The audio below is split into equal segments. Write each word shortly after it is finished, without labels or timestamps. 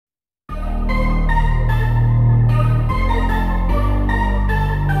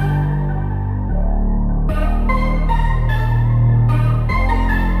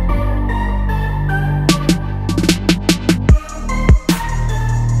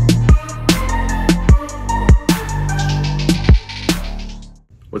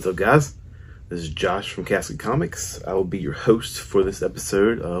What's up, guys? This is Josh from Casket Comics. I will be your host for this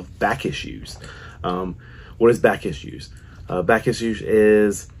episode of Back Issues. What is Back Issues? Back Issues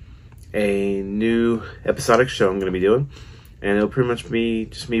is a new episodic show I'm going to be doing, and it'll pretty much be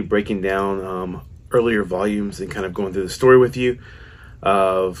just me breaking down earlier volumes and kind of going through the story with you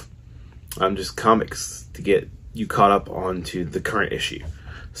of just comics to get you caught up onto the current issue.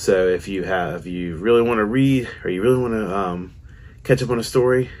 So if you really want to read, or you really want to catch up on a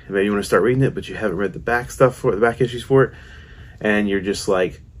story, and maybe you want to start reading it, but you haven't read the back stuff for it, the back issues for it, and you're just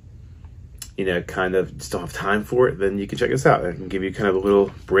like, kind of just don't have time for it, then you can check this out. I can give you kind of a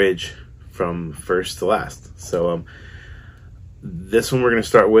little bridge from first to last. So this one we're going to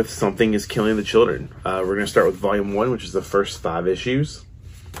start with Something is Killing the Children. We're going to start with volume 1, which is the first 5 issues.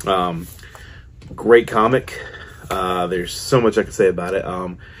 Great comic. There's so much I can say about it.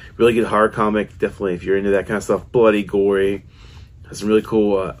 Really good horror comic. Definitely, if you're into that kind of stuff, bloody, gory. Has some really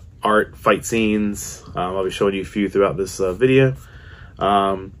cool art, fight scenes. I'll be showing you a few throughout this video.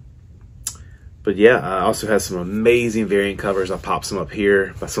 But yeah, also has some amazing variant covers. I'll pop some up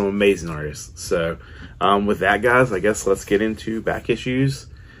here by some amazing artists. So with that, guys, I guess let's get into Back Issues,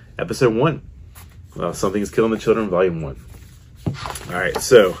 episode 1. Something is Killing the Children, volume 1. All right,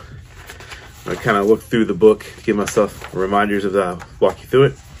 so I kind of look through the book, give myself reminders of that, walk you through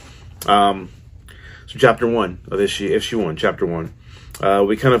it. So chapter 1 of issue 1, chapter 1.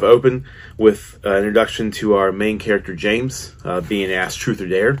 We kind of open with an introduction to our main character, James, being asked truth or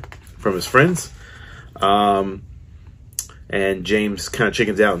dare from his friends. And James kind of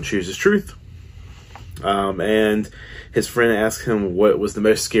chickens out and chooses truth. And his friend asks him what was the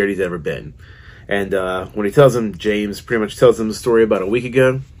most scared he's ever been. And when he tells him, James pretty much tells him the story about a week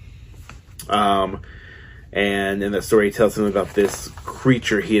ago. And in that story, he tells him about this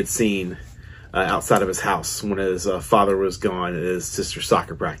creature he had seen outside of his house when his father was gone at his sister's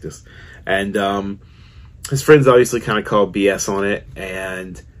soccer practice. And his friends obviously kind of call BS on it,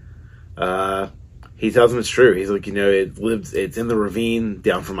 and he tells him it's true. He's like, it's in the ravine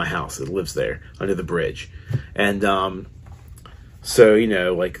down from my house. It lives there under the bridge. And so,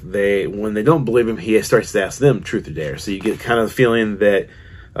 when they don't believe him, he starts to ask them truth or dare. So you get kind of the feeling that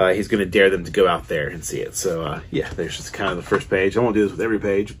he's going to dare them to go out there and see it. So, yeah, there's just kind of the first page. I won't do this with every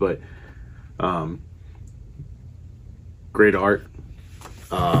page, but great art.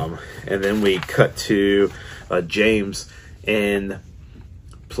 And then we cut to James in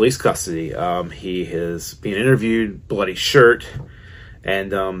police custody. He is being interviewed, bloody shirt,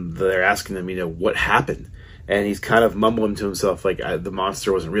 and they're asking him, what happened? And he's kind of mumbling to himself, like, the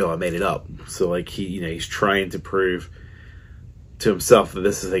monster wasn't real, I made it up. So, like, he's trying to prove to himself that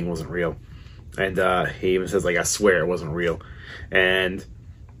this thing wasn't real. And he even says, like, I swear it wasn't real. And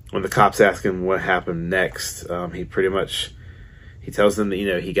when the cops ask him what happened next, he tells them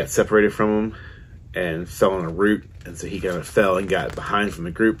that, he got separated from them and fell on a root. And so he kind of fell and got behind from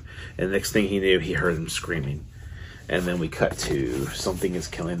the group. And the next thing he knew, he heard them screaming. And then we cut to Something is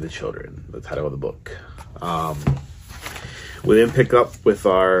Killing the Children, the title of the book. We then pick up with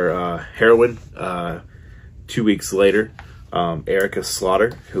our heroine 2 weeks later, Erica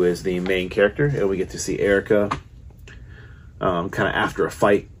Slaughter, who is the main character. And we get to see Erica kind of after a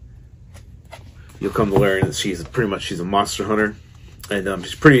fight. You'll come to learn that she's a monster hunter, and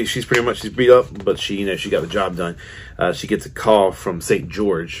she's beat up, but she got the job done. She gets a call from St.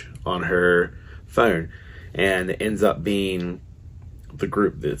 George on her phone, and it ends up being the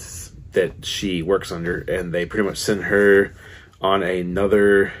group that she works under, and they pretty much send her on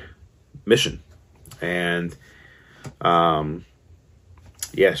another mission. And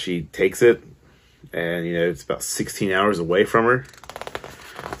yeah, she takes it, and it's about 16 hours away from her.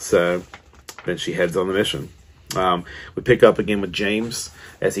 So then she heads on the mission. We pick up again with James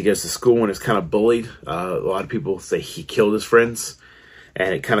as he goes to school and is kind of bullied. A lot of people say he killed his friends,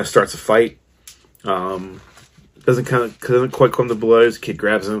 and it kind of starts a fight. Doesn't quite come to blows. Kid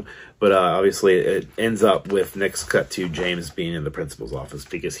grabs him, but obviously it ends up with next cut to James being in the principal's office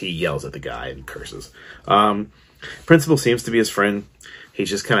because he yells at the guy and curses. Principal seems to be his friend. He's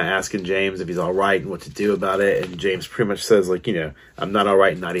just kind of asking James if he's all right and what to do about it. And James pretty much says, like, I'm not all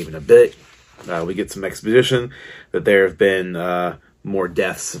right, not even a bit. We get some exposition that there have been more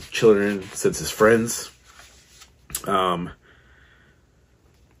deaths of children since his friends. And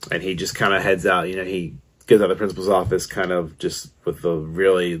he just kind of heads out. He goes out of the principal's office kind of just with a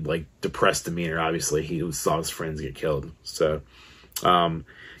really, like, depressed demeanor. Obviously, he saw his friends get killed. So, yeah,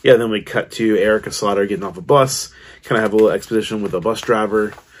 then we cut to Erica Slaughter getting off a bus. Kind of have a little exposition with a bus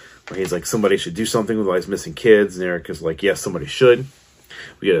driver where he's like, somebody should do something with all these missing kids. And Erica's like, yes, somebody should.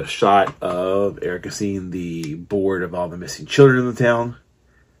 We get a shot of Erica seeing the board of all the missing children in the town.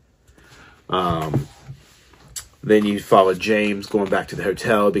 Then you follow James going back to the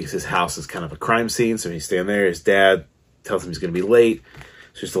hotel because his house is kind of a crime scene. So he's staying there. His dad tells him he's going to be late,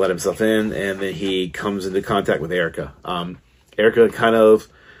 so just to let himself in. And then he comes into contact with Erica. Erica kind of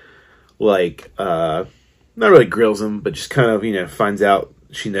like, not really grills him, but just kind of, you know, finds out,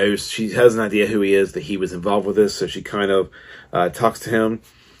 she knows, she has an idea who he is, that he was involved with this. So she kind of talks to him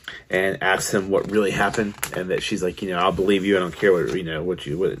and asks him what really happened, and that she's like, you know, I'll believe you. I don't care what, you know,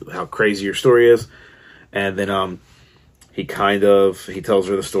 how crazy your story is. And then he tells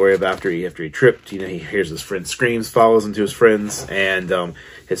her the story of after he tripped. You know, he hears his friend's screams, follows into his friends, and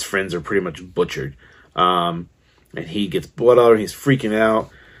his friends are pretty much butchered. And he gets blood on him. He's freaking out.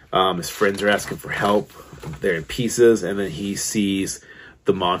 His friends are asking for help. They're in pieces, and then he sees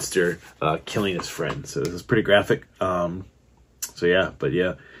the monster killing his friend. So this is pretty graphic. So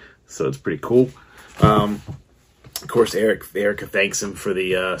it's pretty cool. Of course, Erica thanks him for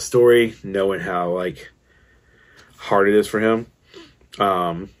the story, knowing how like hard it is for him.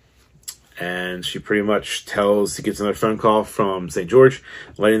 And she pretty much he gets another phone call from St. George,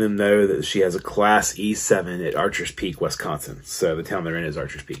 letting them know that she has a Class E7 at Archer's Peak, Wisconsin. So the town they're in is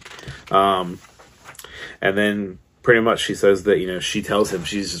Archer's Peak. And then pretty much she says that, you know, she tells him,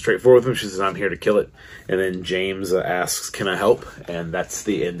 she's straightforward with him. She says, I'm here to kill it. And then James asks, can I help? And that's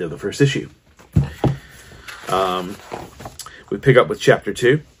the end of the first issue. We pick up with chapter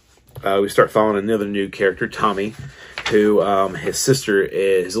 2. We start following another new character, Tommy, who his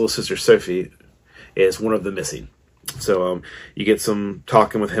little sister Sophie is one of the missing. So you get some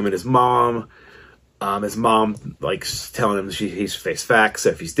talking with him and his mom. His mom likes telling him he's faced facts,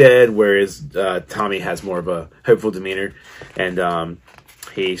 Sophie's dead, whereas Tommy has more of a hopeful demeanor, and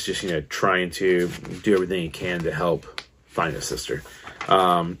he's just, you know, trying to do everything he can to help find his sister.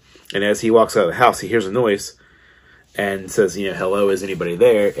 And as he walks out of the house, he hears a noise and says, you know, hello, is anybody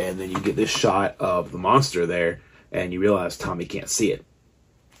there? And then you get this shot of the monster there, and you realize Tommy can't see it.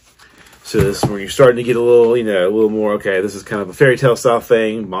 So this is when you're starting to get a little more, okay, this is kind of a fairy tale style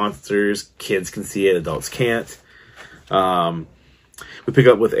thing. Monsters, kids can see it, adults can't. We pick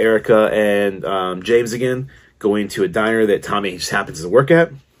up with Erica and James again, going to a diner that Tommy just happens to work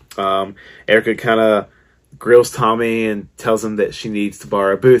at. Erica kind of grills Tommy and tells him that she needs to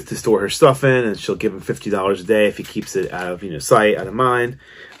borrow a booth to store her stuff in, and she'll give him $50 a day if he keeps it out of, you know, sight, out of mind.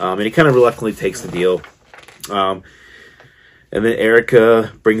 And he kind of reluctantly takes the deal. And then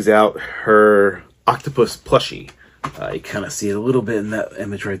Erica brings out her octopus plushie. You kind of see it a little bit in that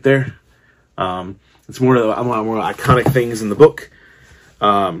image right there. It's one of the more iconic things in the book.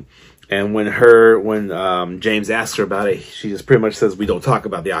 And when James asks her about it, she just pretty much says, we don't talk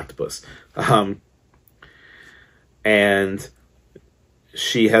about the octopus. And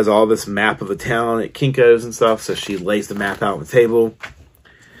she has all this map of the town at Kinko's and stuff, so she lays the map out on the table,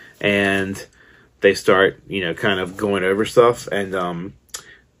 and they start, you know, kind of going over stuff, and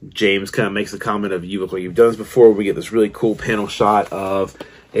James kind of makes a comment of, you look like you've done this before. We get this really cool panel shot of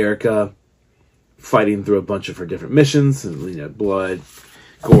Erica fighting through a bunch of her different missions, and, you know, blood,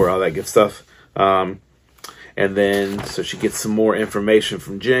 gore, all that good stuff. And then, so she gets some more information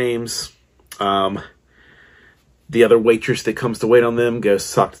from James. The other waitress that comes to wait on them goes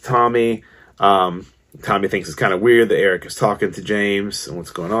to talk to Tommy. Tommy thinks it's kind of weird that Erica's talking to James and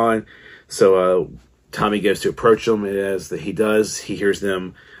what's going on. So Tommy goes to approach him, and as he does, he hears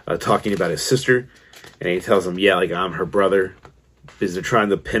them talking about his sister. And he tells them, yeah, like, I'm her brother, because they're trying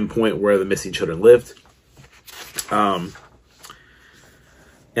to pinpoint where the missing children lived. And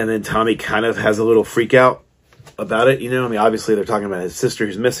then Tommy kind of has a little freak out about it, you know. I mean, obviously they're talking about his sister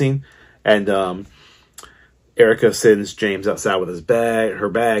who's missing. And Erica sends James outside with her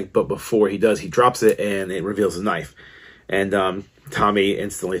bag, but before he does, he drops it, and it reveals a knife. And Tommy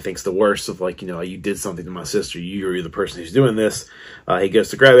instantly thinks the worst of, like, you know, you did something to my sister. You're the person who's doing this. He goes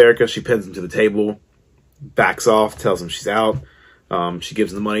to grab Erica. She pins him to the table, backs off, tells him she's out. She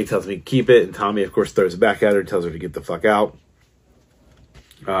gives him the money, tells him he can keep it. And Tommy, of course, throws it back at her, tells her to get the fuck out.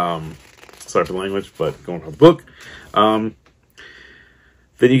 Sorry for the language, but going from the book. Then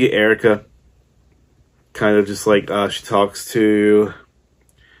you get Erica kind of just like, she talks to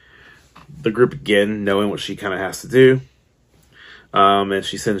the group again, knowing what she kind of has to do. And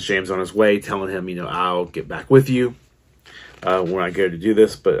she sends James on his way, telling him, you know, I'll get back with you when I go to do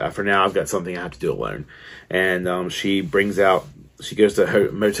this, but for now I've got something I have to do alone. And she goes to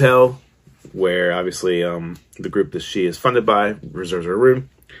a motel where obviously the group that she is funded by reserves her room.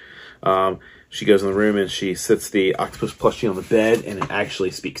 She goes in the room and she sits the octopus plushie on the bed, and it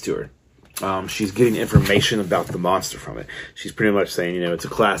actually speaks to her. She's getting information about the monster from it. She's pretty much saying, you know, it's a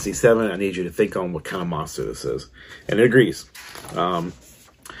Class E7. I need you to think on what kind of monster this is. And it agrees.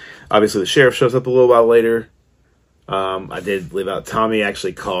 Obviously, the sheriff shows up a little while later. I did leave out Tommy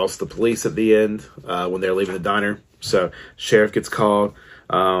actually calls the police at the end when they're leaving the diner. So sheriff gets called.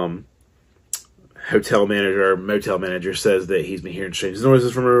 Motel manager says that he's been hearing strange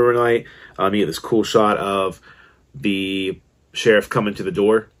noises from overnight. You get this cool shot of the sheriff coming to the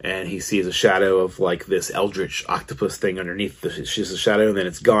door, and he sees a shadow of like this eldritch octopus thing underneath. It's just a shadow, and then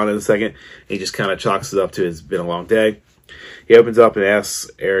it's gone in a second. He just kind of chalks it up to it's been a long day. He opens up and asks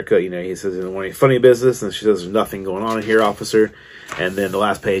Erica, he says, "You don't want any funny business?" And she says, "There's nothing going on in here, officer." And then the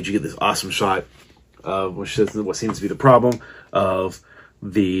last page, you get this awesome shot of what seems to be the problem of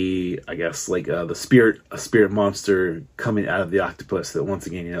the a spirit monster coming out of the octopus that once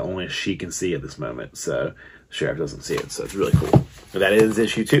again, only she can see at this moment. So the sheriff doesn't see it. So it's really cool. And that ends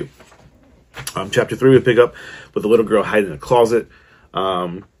issue 2. Chapter 3, we pick up with the little girl hiding in a closet.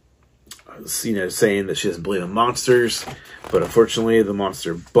 Saying that she doesn't believe in monsters, but unfortunately the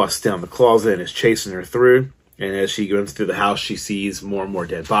monster busts down the closet and is chasing her through. And as she runs through the house, she sees more and more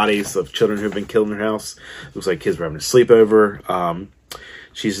dead bodies of children who've been killed in her house. Looks like kids were having a sleepover.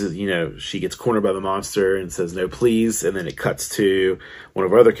 She gets cornered by the monster and says, "No, please." And then it cuts to one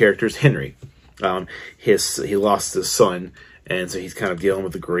of our other characters, Henry. He lost his son, and so he's kind of dealing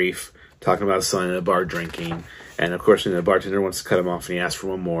with the grief, talking about his son in a bar drinking. And of course, the bartender wants to cut him off, and he asks for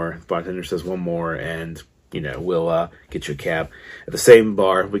one more. The bartender says one more, and we'll get you a cab. At the same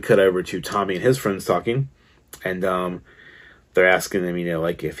bar, we cut over to Tommy and his friends talking, and they're asking him,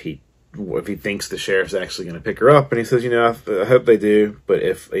 if he thinks the sheriff's actually going to pick her up, and he says, I hope they do, but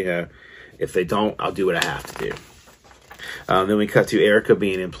if they don't, I'll do what I have to do. Then we cut to Erica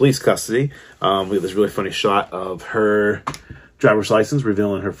being in police custody. We have this really funny shot of her driver's license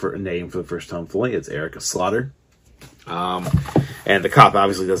revealing her name for the first time fully. It's Erica Slaughter. And the cop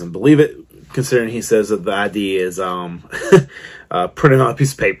obviously doesn't believe it, considering he says that the ID is printed on a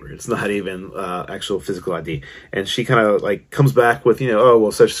piece of paper. It's not even actual physical ID. And she kind of comes back with, "Oh,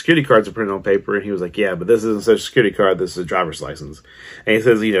 well, Social Security cards are printed on paper." And he was like, "Yeah, but this isn't a Social Security card. This is a driver's license." And he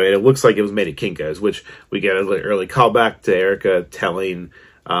says, it looks like it was made at Kinko's, which we get an early callback to Erica telling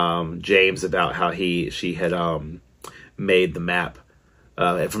James about how she had made the map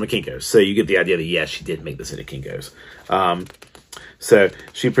from a Kinko's. So you get the idea that, yes, she did make this at a Kinko's. So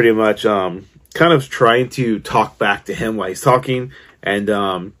she pretty much kind of trying to talk back to him while he's talking, and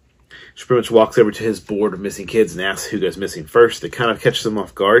she pretty much walks over to his board of missing kids and asks who goes missing first. It kind of catches them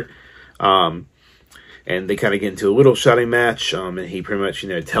off guard, and they kind of get into a little shouting match, and he pretty much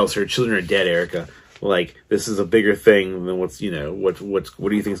tells her, "Children are dead, Erica. This is a bigger thing than what do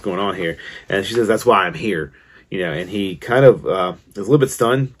you think is going on here?" And she says, "That's why I'm here." And he kind of is a little bit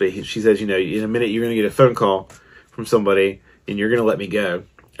stunned, but she says, in a minute you're going to get a phone call from somebody, and you're going to let me go,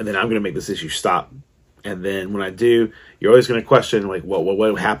 and then I'm going to make this issue stop. And then when I do, you're always going to question,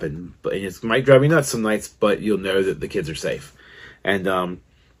 what happened? But it might drive you nuts some nights, but you'll know that the kids are safe. And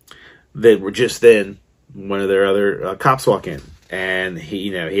then one of their other cops walk in, and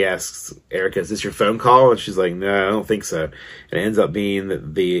he asks Erica, "Is this your phone call?" And she's like, "No, I don't think so." And it ends up being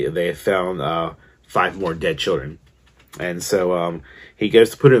that they found 5 more dead children. And so he goes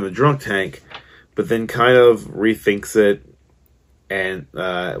to put it in the drunk tank, but then kind of rethinks it and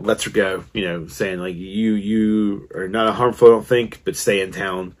lets her go, saying you are not harmful, I don't think, but stay in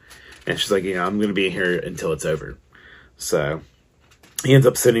town. And she's like, I'm going to be here until it's over. So he ends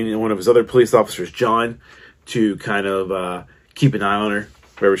up sending one of his other police officers, John, to kind of keep an eye on her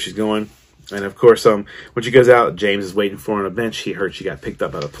wherever she's going. And of course, when she goes out, James is waiting for her on a bench. He heard she got picked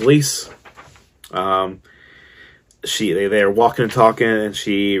up by the police. They are walking and talking, and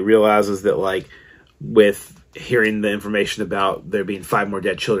she realizes that with hearing the information about there being 5 more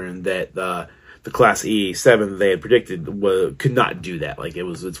dead children, that the Class E7 they had predicted could not do that.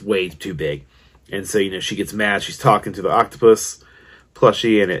 It's way too big. And so she gets mad. She's talking to the octopus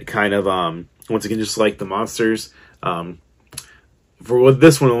plushie, and it kind of once again, just like the monsters, for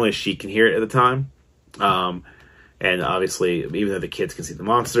this one only she can hear it at the time. And obviously, even though the kids can see the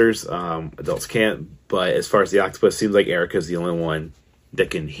monsters, adults can't. But as far as the octopus, it seems like Erica's the only one that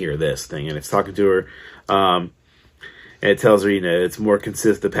can hear this thing. And it's talking to her. And it tells her, it's more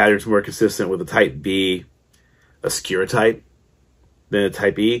consistent. The pattern's more consistent with a type B, a Skura type, than a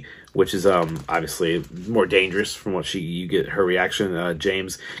type E, which is obviously more dangerous from what you get her reaction.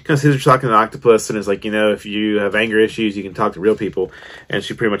 James kind of sees her talking to the octopus and is like, if you have anger issues, you can talk to real people. And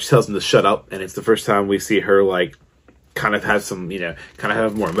she pretty much tells him to shut up. And it's the first time we see her kind of have some, kind of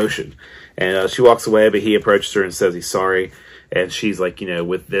have more emotion. And she walks away, but he approaches her and says he's sorry. And she's like,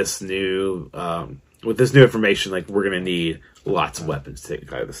 with this new information, we're going to need lots of weapons to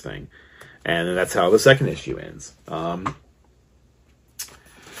take out of this thing. And then that's how the second issue ends.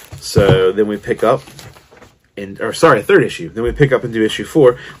 So then we pick up, third issue. Then we pick up into issue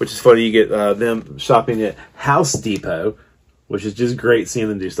 4, which is funny. You get them shopping at House Depot, which is just great seeing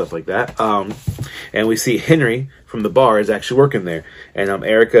them do stuff like that. And we see Henry from the bar is actually working there, and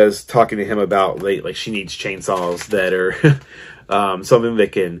Erica is talking to him about like she needs chainsaws that are something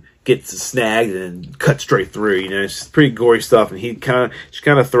that can get snagged and cut straight through. You know, it's pretty gory stuff, and she kind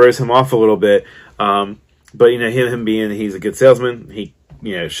of throws him off a little bit. But you know, him being he's a good salesman, he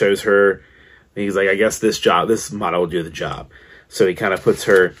shows her. He's like, I guess this model will do the job. So he kind of puts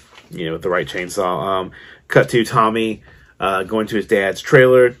her, with the right chainsaw. Cut to Tommy going to his dad's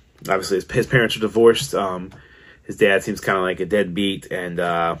trailer. Obviously, his parents are divorced. His dad seems kind of like a deadbeat,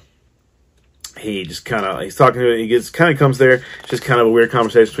 and he's talking to him. He comes there. It's just kind of a weird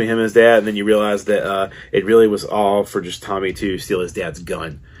conversation between him and his dad, and then you realize that it really was all for just Tommy to steal his dad's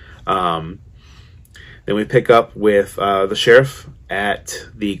gun. Then we pick up with the sheriff at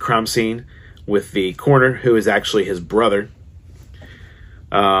the crime scene with the coroner, who is actually his brother.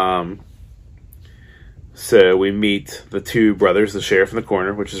 So we meet the two brothers, the sheriff and the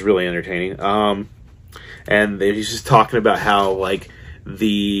coroner, which is really entertaining. And he's just talking about how, like,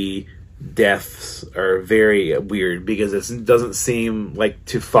 the deaths are very weird because it doesn't seem like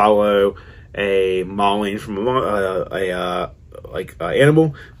to follow a mauling from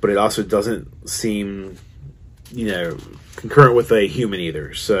animal, but it also doesn't seem, concurrent with a human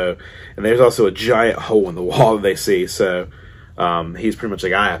either. So, and there's also a giant hole in the wall that they see. So, he's pretty much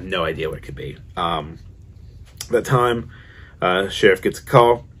like, I have no idea what it could be. That time, sheriff gets a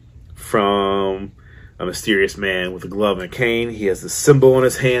call from a mysterious man with a glove and a cane. He has this symbol on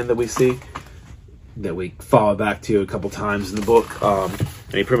his hand that we see, that we follow back to a couple times in the book. And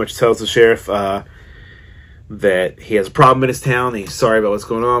he pretty much tells the sheriff that he has a problem in his town. And he's sorry about what's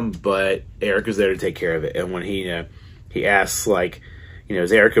going on, but Erica's there to take care of it. And when he asks, like,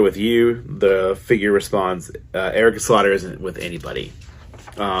 is Erica with you? The figure responds, Erica Slaughter isn't with anybody.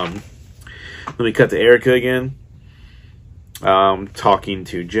 Then we cut to Erica again, talking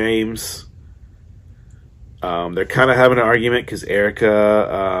to James. They're kind of having an argument because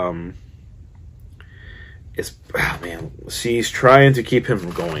Erica she's trying to keep him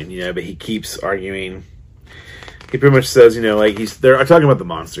from going, but he keeps arguing. He pretty much says, they're talking about the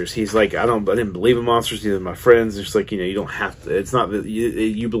monsters. He's like, I didn't believe in monsters, neither my friends. It's like, you don't have to, it's not that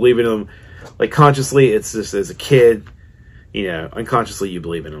you believe in them, like, consciously. It's just as a kid, unconsciously you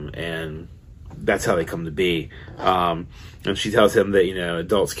believe in them, and that's how they come to be. And she tells him that,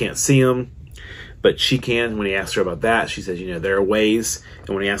 adults can't see them, but she can. When he asks her about that, she says, there are ways. And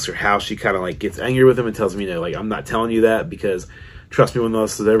when he asks her how, she kind of, like, gets angry with him and tells him, like, I'm not telling you that because, trust me, when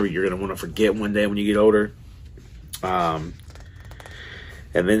this is over, you're going to want to forget one day when you get older. And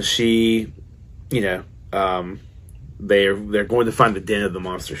then she, they're going to find the den of the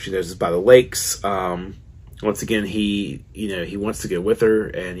monster. She knows it's by the lakes. Once again, he wants to go with her,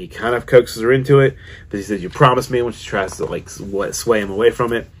 and he kind of coaxes her into it, but he says, you promised me, when she tries to, like, sway him away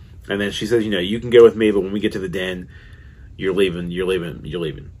from it. And then she says, you can go with me, but when we get to the den, you're leaving.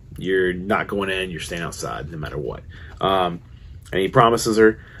 You're not going in, you're staying outside, no matter what. And he promises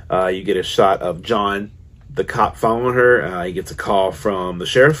her. You get a shot of John, the cop, following her. He gets a call from the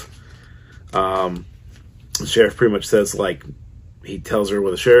sheriff. The sheriff pretty much says, like, he tells her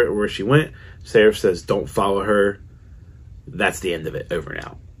where she went. Sheriff says, don't follow her. That's the end of it. Over and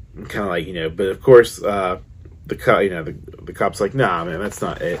out. Kind of like, but of course, the cop's like, nah, man, that's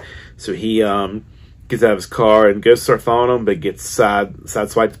not it. So he gets out of his car and goes to start following him, but gets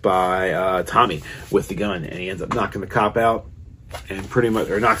sideswiped by Tommy with the gun, and he ends up knocking the cop out, and pretty much,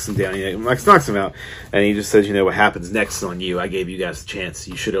 or knocks him down. He knocks him out, and he just says, what happens next is on you. I gave you guys a chance.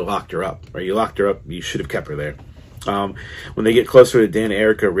 You should have locked her up, or you locked her up. You should have kept her there. When they get closer to the den,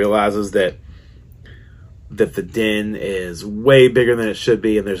 Erica realizes that the den is way bigger than it should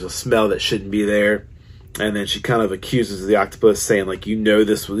be, and there's a smell that shouldn't be there. And then she kind of accuses the octopus, saying, like, you knew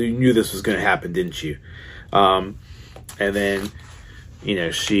this was going to happen, didn't you? And then,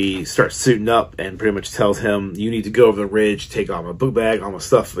 she starts suiting up and pretty much tells him, you need to go over the ridge, take all my book bag, all my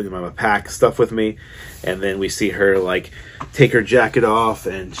stuff, my pack stuff with me. And then we see her, like, take her jacket off,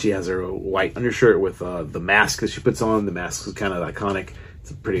 and she has her white undershirt with the mask that she puts on. The mask is kind of iconic. It's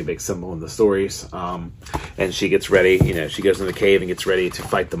a pretty big symbol in the stories. And she gets ready, she goes in the cave and gets ready to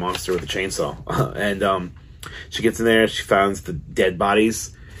fight the monster with a chainsaw. And she gets in there, she finds the dead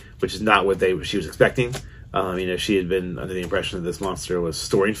bodies, which is not what she was expecting. She had been under the impression that this monster was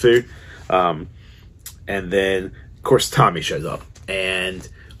storing food. And then, of course, Tommy shows up. And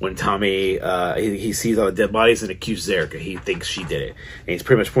when Tommy, he sees all the dead bodies and accuses Erica. He thinks she did it. And he's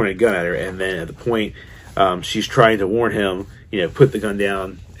pretty much pointing a gun at her. And then at the point, she's trying to warn him, put the gun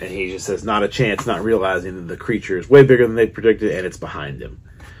down, and he just says, not a chance, not realizing that the creature is way bigger than they predicted, and it's behind him.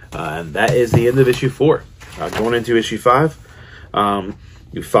 And that is the end of issue 4. Going into issue 5,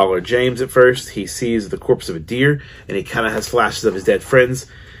 you follow James at first. He sees the corpse of a deer, and he kind of has flashes of his dead friends,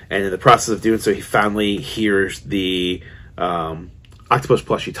 and in the process of doing so, he finally hears the octopus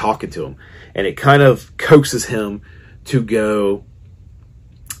plushie talking to him, and it kind of coaxes him to go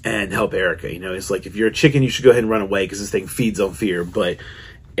and help Erica. It's like, if you're a chicken, you should go ahead and run away because this thing feeds on fear, but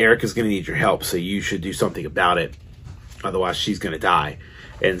Erica's going to need your help, so you should do something about it. Otherwise, she's going to die.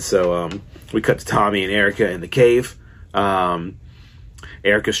 And so we cut to Tommy and Erica in the cave.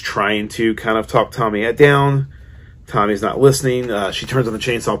 Erica's trying to kind of talk Tommy down. Tommy's not listening. She turns on the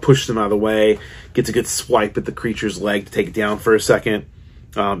chainsaw, pushes him out of the way, gets a good swipe at the creature's leg to take it down for a second.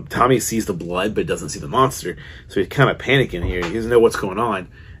 Tommy sees the blood, but doesn't see the monster. So he's kind of panicking here. He doesn't know what's going on.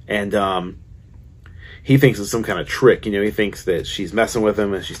 And he thinks it's some kind of trick. He thinks that she's messing with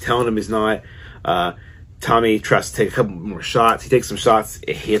him and she's telling him he's not. Tommy tries to take a couple more shots. He takes some shots.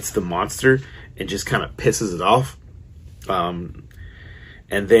 It hits the monster and just kind of pisses it off.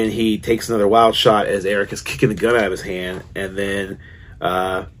 And then he takes another wild shot as Eric is kicking the gun out of his hand. And then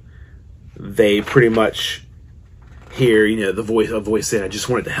they pretty much hear, a voice saying, "I just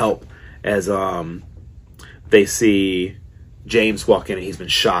wanted to help," as they see James walk in and he's been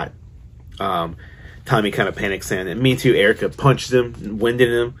shot. Tommy kind of panics saying, and me too, Erica punched him, winded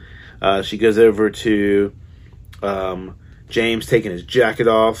him. She goes over to James, taking his jacket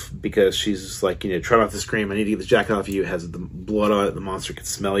off because she's just like, try not to scream. I need to get this jacket off you. It has the blood on it. The monster can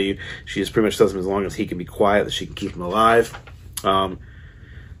smell you. She just pretty much tells him as long as he can be quiet that she can keep him alive.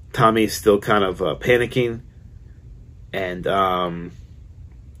 Tommy's still kind of panicking. And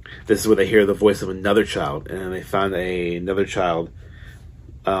this is where they hear the voice of another child. And they find another child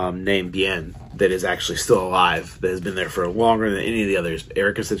named Bien that is actually still alive, that has been there for longer than any of the others.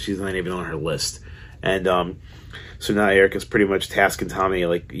 Erica said she's not even on her list. And so now Erica's pretty much tasking Tommy,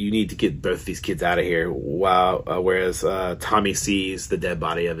 like, you need to get both these kids out of here. Whereas Tommy sees the dead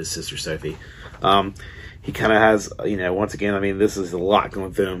body of his sister Sophie. He kind of has, once again, this is a lot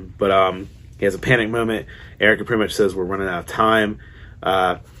going through him, but he has a panic moment. Erica pretty much says, we're running out of time.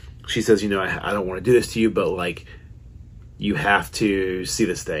 She says, I don't want to do this to you, but like, you have to see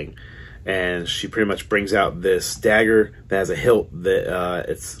this thing. And she pretty much brings out this dagger that has a hilt that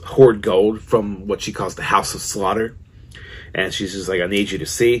it's hoard gold from what she calls the House of Slaughter. And she's just like, I need you to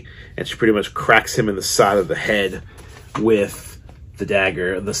see. And she pretty much cracks him in the side of the head with the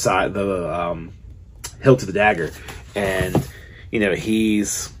dagger, the hilt of the dagger. And,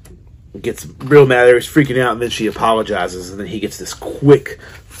 he's gets real mad there. He's freaking out. And then she apologizes. And then he gets this quick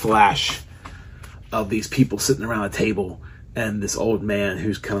flash of these people sitting around a table, and this old man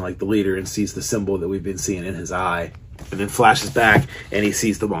who's kind of like the leader and sees the symbol that we've been seeing in his eye, and then flashes back and he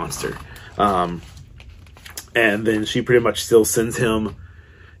sees the monster. And then she pretty much still sends him,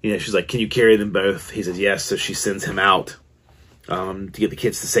 she's like, can you carry them both? He says yes. So she sends him out to get the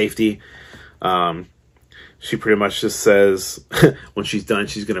kids to safety. She pretty much just says when she's done,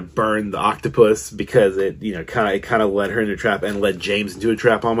 she's going to burn the octopus because it, kind of led her into a trap and led James into a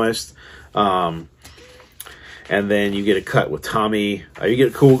trap almost. And then you get a cut with Tommy. You get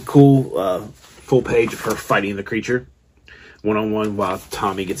a cool full page of her fighting the creature one-on-one while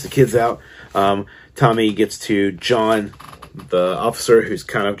Tommy gets the kids out. Tommy gets to John, the officer, who's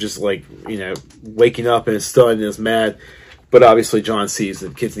kind of just like, waking up and is stunned and is mad. But obviously John sees that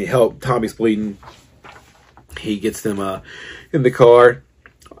the kids need help. Tommy's bleeding. He gets them in the car.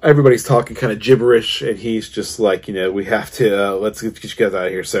 Everybody's talking kind of gibberish, and he's just like, we have to, let's get you guys out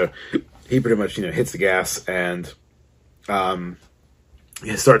of here. So he pretty much, hits the gas and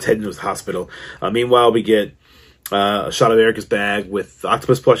he starts heading to the hospital. Meanwhile, we get a shot of Erica's bag with the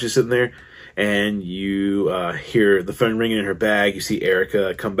octopus plushie sitting there, and you hear the phone ringing in her bag. You see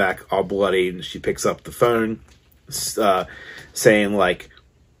Erica come back all bloody, and she picks up the phone, saying, like,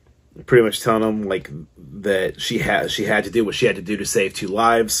 pretty much telling them, like, that she had to do what she had to do to save 2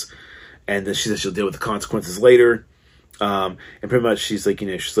 lives, and then she says she'll deal with the consequences later. And pretty much she's like,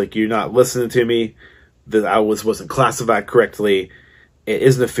 you're not listening to me. That I wasn't classified correctly. It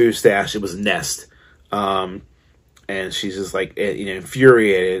isn't a food stash. It was a nest. And she's just like,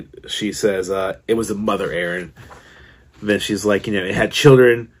 infuriated. She says, it was a mother Aaron. Then she's like, it had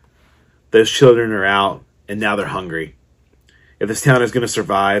children. Those children are out, and now they're hungry. If this town is going to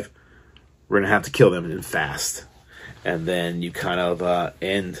survive, we're going to have to kill them and fast. And then you kind of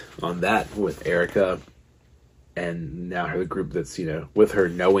end on that with Erica and now her group that's, with her,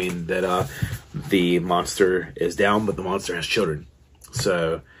 knowing that the monster is down, but the monster has children.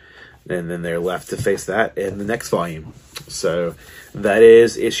 So and then they're left to face that in the next volume. So that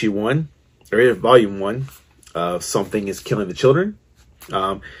is issue 1, or volume 1 of Something is Killing the Children.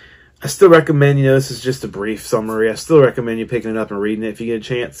 I still recommend, this is just a brief summary. I still recommend you picking it up and reading it if you get a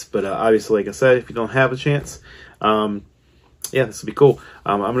chance. But obviously, like I said, if you don't have a chance, yeah, this will be cool.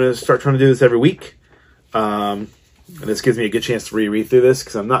 I'm going to start trying to do this every week. And this gives me a good chance to reread through this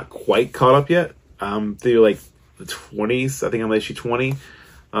because I'm not quite caught up yet. I'm through like the 20s. I think I'm on issue 20.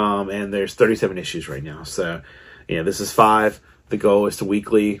 And there's 37 issues right now. So, this is 5. The goal is to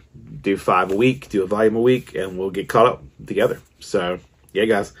weekly do 5 a week, do a volume a week, and we'll get caught up together. So, yeah,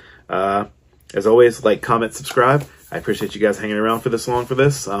 guys. As always, like, comment, subscribe. I appreciate you guys hanging around for this long for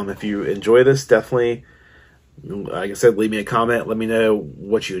this. If you enjoy this, definitely, like I said, leave me a comment. Let me know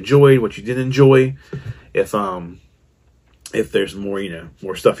what you enjoyed, what you didn't enjoy. If there's more,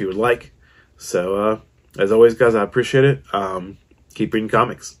 more stuff you would like. So, as always, guys, I appreciate it. Keep reading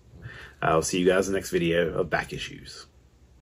comics. I'll see you guys in the next video of Back Issues.